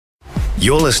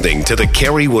You're listening to the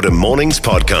Kerre Woodham Mornings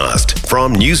podcast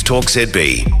from News Talk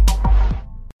ZB.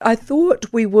 I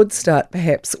thought we would start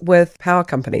perhaps with power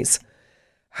companies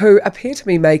who appear to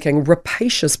be making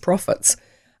rapacious profits.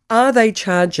 Are they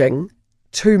charging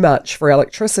too much for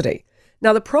electricity?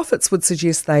 Now, the profits would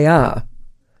suggest they are.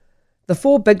 The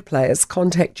four big players,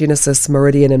 Contact, Genesis,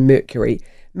 Meridian and Mercury,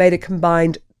 made a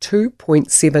combined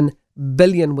 $2.7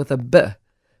 billion with a B,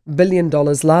 billion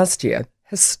dollars last year,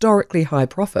 historically high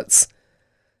profits.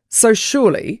 So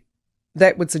surely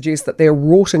that would suggest that they're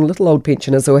rorting little old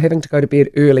pensioners who are having to go to bed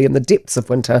early in the depths of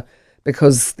winter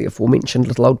because the aforementioned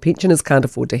little old pensioners can't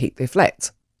afford to heat their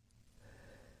flats.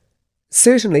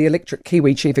 Certainly, Electric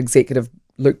Kiwi Chief Executive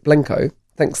Luke Blinko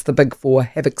thinks the big four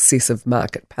have excessive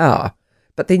market power.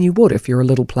 But then you would if you're a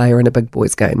little player in a big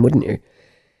boys game, wouldn't you?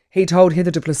 He told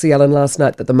Heather du Plessis-Allen last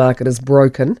night that the market is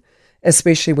broken,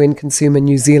 especially when Consumer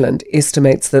New Zealand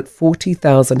estimates that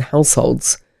 40,000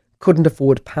 households couldn't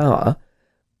afford power,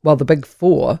 while the big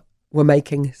four were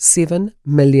making $7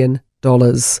 million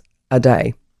a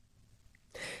day.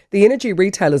 The Energy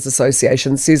Retailers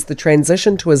Association says the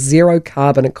transition to a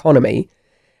zero-carbon economy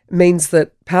means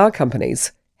that power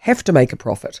companies have to make a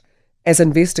profit, as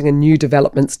investing in new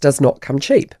developments does not come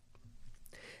cheap.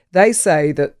 They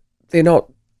say that they're not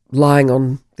lying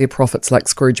on their profits like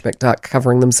Scrooge McDuck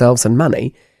covering themselves in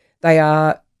money. They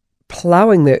are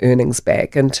ploughing their earnings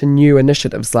back into new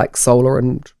initiatives like solar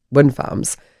and wind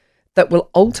farms that will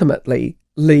ultimately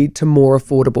lead to more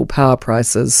affordable power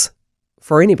prices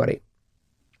for anybody.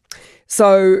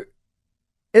 So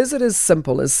is it as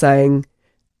simple as saying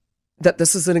that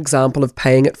this is an example of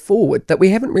paying it forward that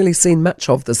we haven't really seen much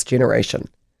of this generation?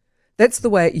 That's the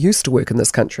way it used to work in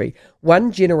this country.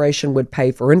 One generation would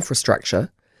pay for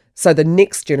infrastructure, so the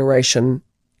next generation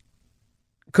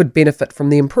could benefit from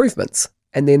the improvements,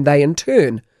 and then they in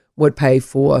turn would pay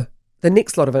for the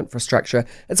next lot of infrastructure.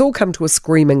 It's all come to a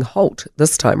screaming halt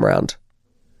this time round.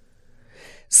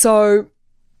 So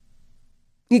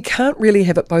you can't really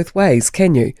have it both ways,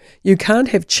 can you? You can't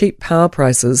have cheap power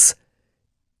prices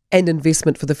and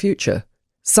investment for the future.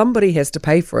 Somebody has to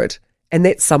pay for it, and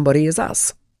that somebody is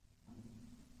us.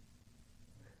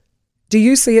 Do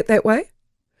you see it that way?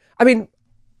 I mean,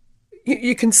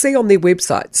 you can see on their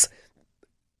websites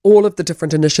all of the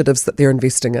different initiatives that they're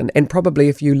investing in, and probably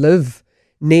if you live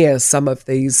near some of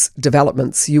these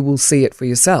developments, you will see it for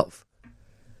yourself.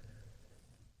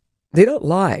 They're not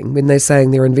lying when they're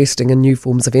saying they're investing in new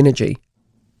forms of energy.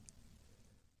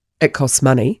 It costs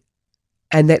money,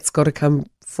 and that's got to come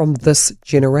from this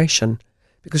generation.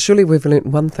 Because surely we've learnt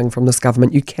one thing from this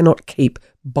government: you cannot keep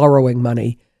borrowing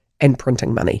money and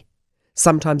printing money.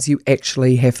 Sometimes you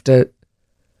actually have to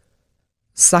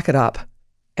suck it up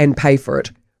and pay for it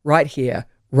right here,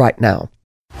 right now.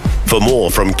 For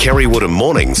more from Kerre Woodham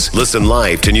Mornings, listen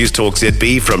live to News Talk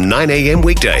ZB from 9 a.m.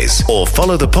 weekdays or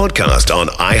follow the podcast on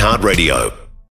iHeartRadio.